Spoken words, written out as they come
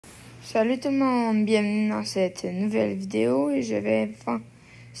Salut tout le monde, bienvenue dans cette nouvelle vidéo et je vais faire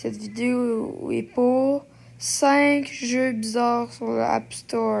cette vidéo est pour 5 jeux bizarres sur le App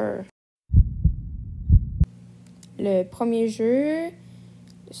Store. Le premier jeu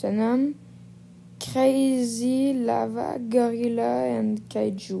se nomme Crazy Lava Gorilla and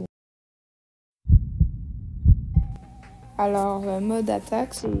Kaiju. Alors le mode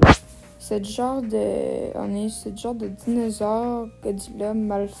attaque c'est ce genre de dinosaure Godzilla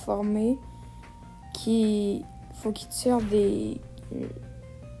mal formé qui faut qu'il tire des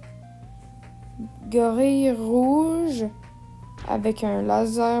gorilles rouges avec un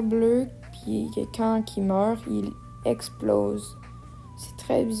laser bleu, puis quand il meurt, il explose. C'est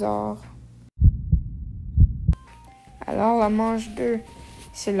très bizarre. Alors la manche 2,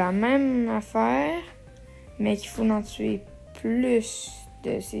 c'est la même affaire, mais qu'il faut en tuer plus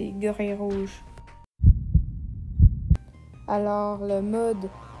de ces gorilles rouges. Alors le mode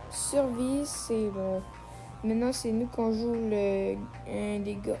survie, maintenant c'est nous qu'on joue un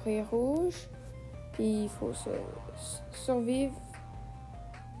des gorilles rouges, puis il faut survivre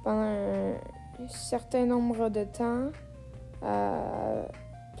pendant un certain nombre de temps à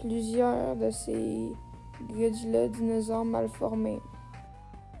plusieurs de ces Godzilla dinosaures mal formés.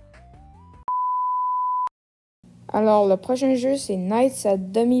 Alors, le prochain jeu, c'est Nights at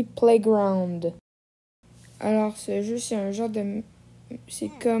Dummy Playground. Alors, ce jeu, c'est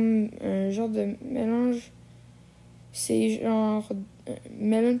comme un genre de mélange. C'est genre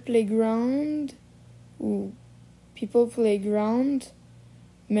Melon Playground ou People Playground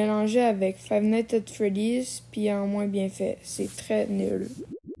mélangé avec Five Nights at Freddy's, puis en moins bien fait. C'est très nul.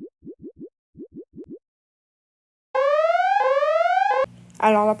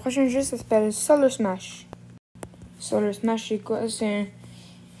 Alors, le prochain jeu, ça s'appelle Solar Smash. Solar Smash, c'est quoi?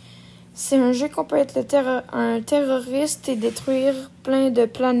 C'est un jeu qu'on peut être un terroriste et détruire plein de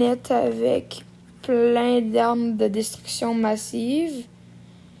planètes avec plein d'armes de destruction massive.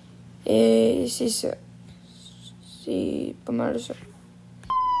 Et c'est ça. C'est pas mal ça.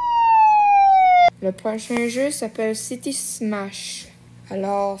 Le prochain jeu s'appelle City Smash.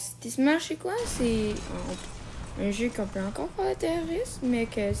 Alors, City Smash, c'est quoi? C'est un jeu qu'on peut encore faire de terroriste, mais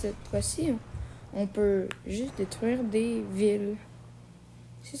que cette fois-ci, on peut juste détruire des villes.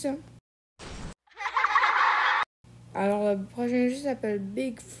 C'est ça. Alors, le prochain jeu s'appelle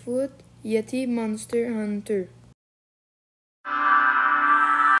Bigfoot Yeti Monster Hunter.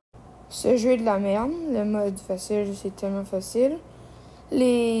 Ce jeu est de la merde. Le mode facile, c'est tellement facile.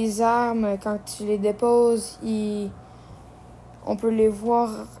 Les armes, quand tu les déposes, on peut les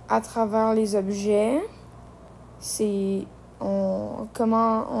voir à travers les objets.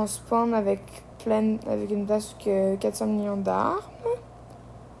 Comment on spawn avec une place que 400 millions d'armes.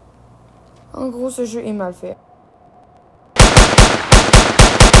 En gros, ce jeu est mal fait.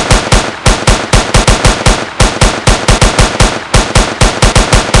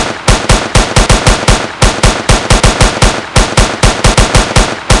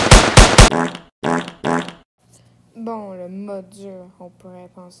 Bon, le mode dur, on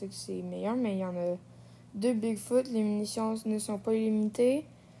pourrait penser que c'est meilleur, mais il y en a 2 Bigfoot. Les munitions ne sont pas illimitées.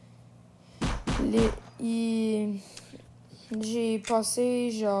 J'ai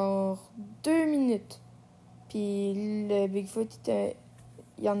passé genre 2 minutes. Puis le Bigfoot, je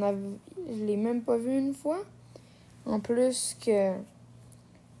l'ai même pas vu une fois. En plus que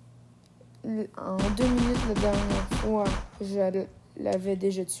en 2 minutes la dernière fois, je l'avais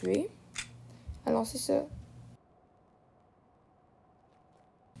déjà tué. Alors c'est ça.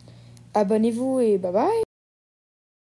 Abonnez-vous et bye bye!